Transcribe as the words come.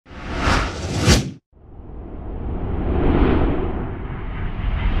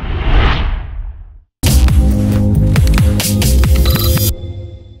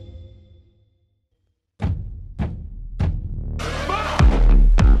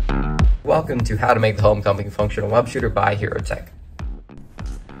Welcome to How to Make the Homecoming Functional Web Shooter by HeroTech.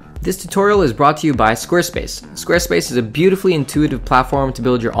 This tutorial is brought to you by Squarespace. Squarespace is a beautifully intuitive platform to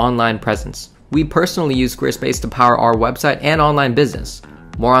build your online presence. We personally use Squarespace to power our website and online business.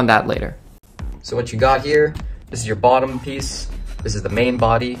 More on that later. So what you got here, this is your bottom piece, this is the main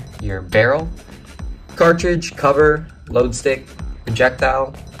body, your barrel, cartridge, cover, load stick,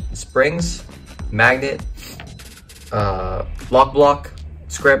 projectile, springs, magnet, lock block,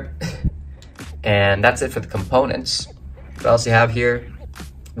 script, and that's it for the components. What else you have here?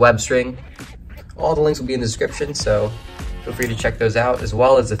 Web string. All the links will be in the description, so feel free to check those out, as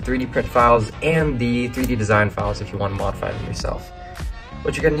well as the 3D print files and the 3D design files if you want to modify them yourself.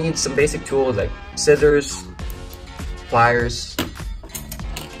 What you're gonna need, some basic tools like scissors, pliers,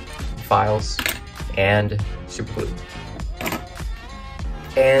 files, and super glue,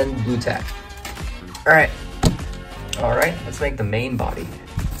 and blue tack. Alright, let's make the main body.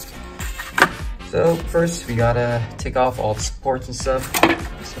 So first we gotta take off all the supports and stuff.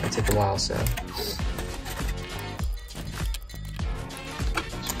 It's gonna take a while, so just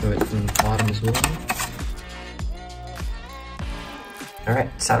do it from the bottom as well. Alright,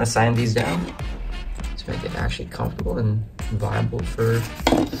 it's time to sand these down to make it actually comfortable and viable for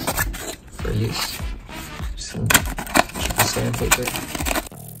use. Some sandpaper.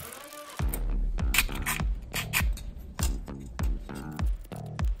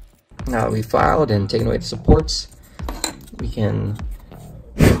 Now that we've filed and taken away the supports, we can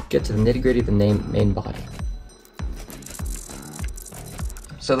get to the nitty-gritty of the main body.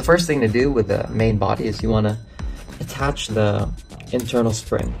 So the first thing to do with the main body is you want to attach the internal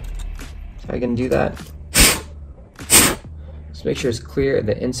spring. So how are you going to do that? Just make sure it's clear,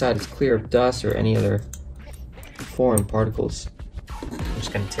 the inside is clear of dust or any other foreign particles. I'm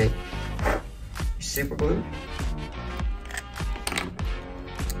just going to take super glue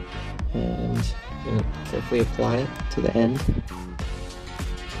and I'm going to carefully apply it to the end.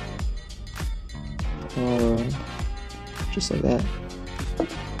 Just like that. What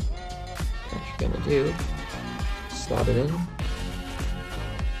you're going to do, slot it in.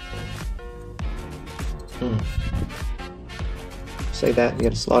 Just like that, you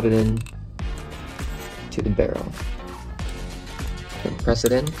got to slot it in to the barrel. And press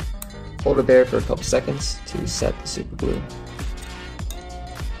it in. Hold it there for a couple seconds to set the super glue.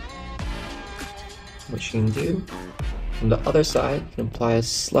 What you can do from the other side, you can apply a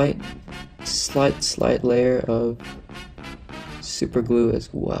slight layer of super glue as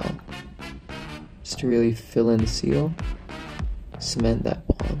well, just to really fill in the seal, cement that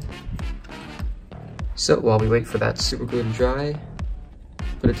bond. So while we wait for that super glue to dry,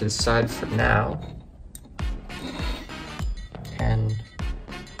 put it to the side for now. And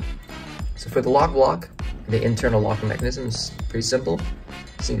so for the lock block, the internal locking mechanism is pretty simple.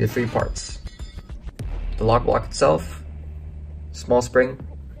 It's needed 3 parts. The lock block itself, small spring,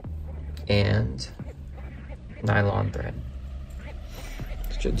 and nylon thread.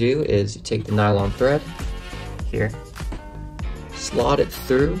 What you'll do is you take the nylon thread here, slot it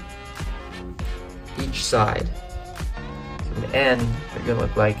through each side. From the end, what it's gonna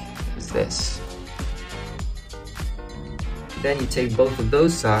look like is this. Then you take both of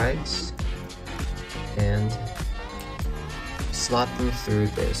those sides and slot them through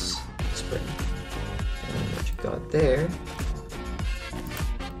this spring. And what you got there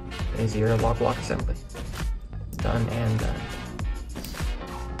is your lock block assembly. Done and done.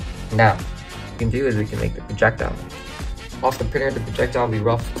 Now, what we can do is we can make the projectile. Off the printer, the projectile will be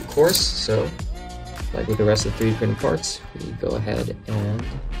rough, of course, so like with the rest of the 3D printed parts, we go ahead and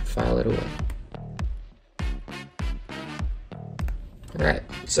file it away. Alright,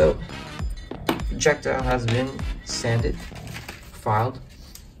 so projectile has been sanded, filed.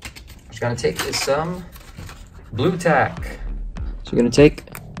 What you're gonna take is some blue tack. So you're gonna take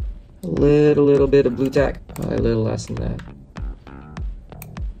a little bit of blue tack, probably a little less than that.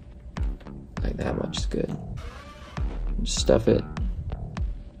 Like that much is good. Just stuff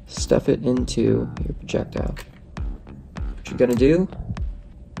it into your projectile. What you're gonna do,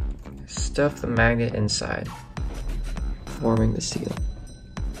 stuff the magnet inside, forming the seal.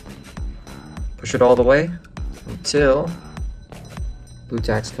 Push it all the way until blue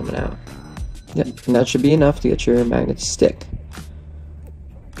tack's coming out. Yep, and that should be enough to get your magnet to stick.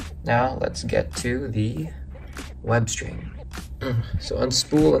 Now let's get to the web string. So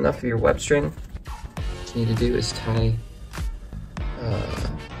unspool enough of your web string. What you need to do is tie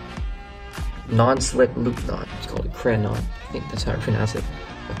non-slip loop knot. It's called a crayon knot. I think that's how I pronounce it.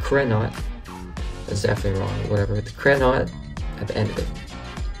 A crayon knot. That's definitely wrong, whatever. The crayon knot at the end of it.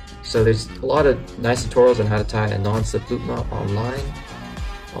 So there's a lot of nice tutorials on how to tie a non-slip loop knot online.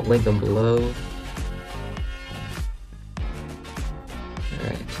 I'll link them below.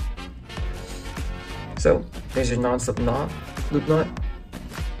 Alright. So, there's your non-slip loop knot.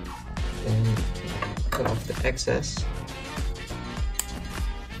 And cut off the excess.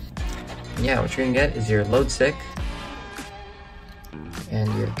 And yeah, what you're gonna get is your load stick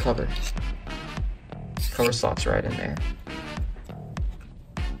and your cover. Cover slots right in there.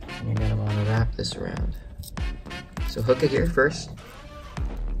 And you're gonna wanna wrap this around. So hook it here first,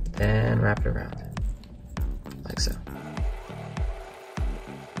 then wrap it around, like so.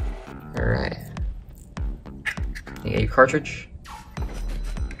 Alright. You get your cartridge,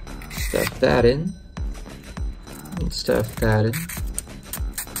 stuff that in, and stuff that in.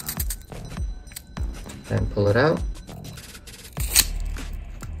 Then pull it out,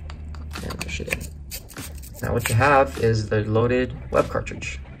 and push it in. Now what you have is the loaded web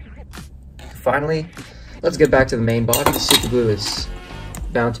cartridge. Finally, let's get back to the main body. Super glue is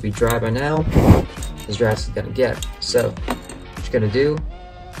bound to be dry by now, as dry as it's gonna get. So, what you're gonna do,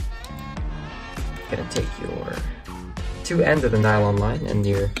 you're gonna take your two ends of the nylon line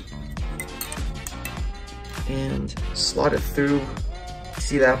and slot it through.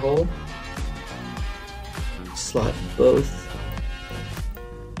 See that hole? Slot both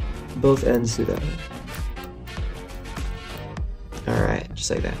ends through that hole. Alright, just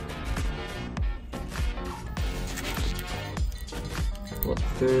like that. Look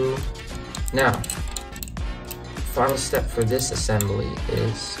through. Now, final step for this assembly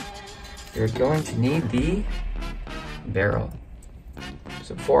is you're going to need the barrel.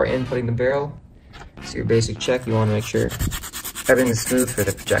 So before inputting the barrel, so your basic check, you want to make sure everything is smooth for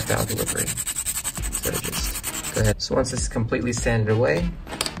the projectile delivery. So just go ahead. So once this is completely sanded away,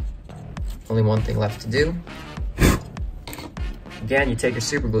 only one thing left to do. Again, you take your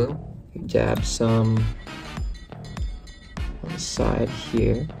super glue, you dab some on the side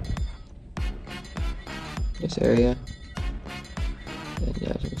here, this area, and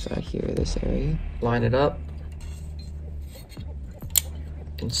dab on the side here, this area. Line it up,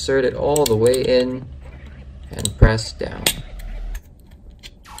 insert it all the way in, and press down.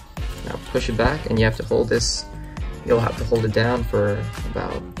 Now push it back, and you have to hold this, you'll have to hold it down for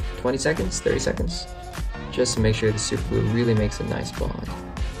about 20 seconds, 30 seconds, just to make sure the super glue really makes a nice bond.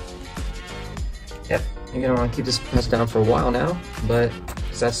 Yep, you're gonna wanna keep this pressed down for a while now, but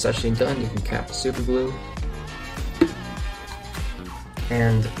because that's essentially done, you can cap the super glue.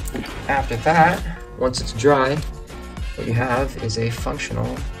 And after that, once it's dry, what you have is a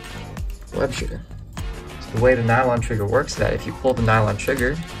functional web shooter. So the way the nylon trigger works is that if you pull the nylon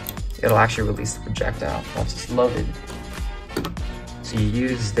trigger, it'll actually release the projectile once it's loaded. So you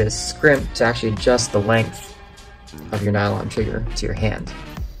use this scrimp to actually adjust the length of your nylon trigger to your hand.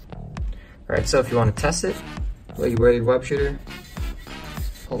 Alright, so if you want to test it, while you wear your web shooter,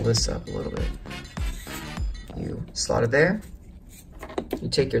 pull this up a little bit. You slot it there, you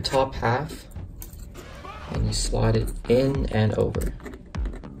take your top half, and you slide it in and over.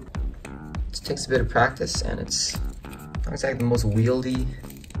 It takes a bit of practice, and it's not exactly the most wieldy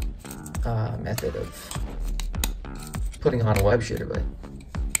method of putting on a web shooter, but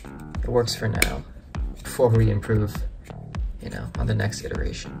it works for now before we improve, on the next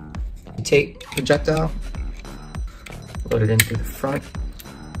iteration. You take projectile, load it in through the front,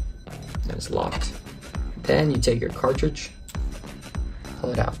 and it's locked. Then you take your cartridge,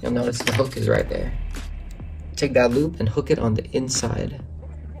 pull it out. You'll notice the hook is right there. Take that loop and hook it on the inside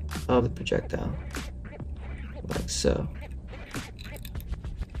of the projectile, like so.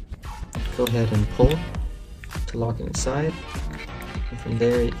 Go ahead and pull to lock it inside, and from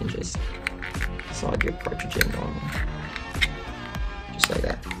there you can just slide your cartridge in normally, just like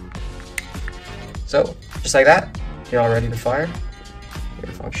that. So, just like that, you're all ready to fire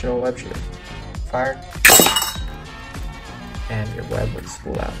your functional web shooter. Fire, and your web will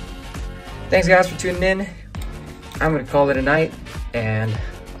spool out. Thanks guys for tuning in. I'm gonna call it a night, and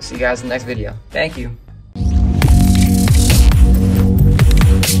I'll see you guys in the next video. Thank you.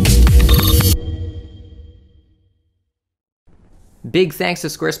 Big thanks to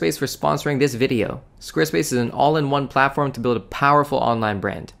Squarespace for sponsoring this video. Squarespace is an all-in-one platform to build a powerful online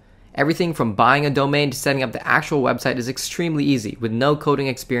brand. Everything from buying a domain to setting up the actual website is extremely easy, with no coding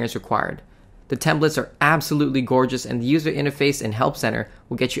experience required. The templates are absolutely gorgeous, and the user interface and help center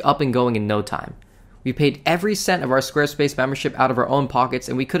will get you up and going in no time. We paid every cent of our Squarespace membership out of our own pockets,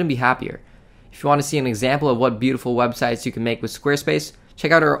 and we couldn't be happier. If you want to see an example of what beautiful websites you can make with Squarespace,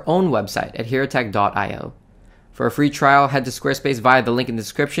 check out our own website at herotech.io. For a free trial, head to Squarespace via the link in the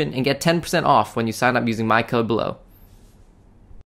description and get 10% off when you sign up using my code below.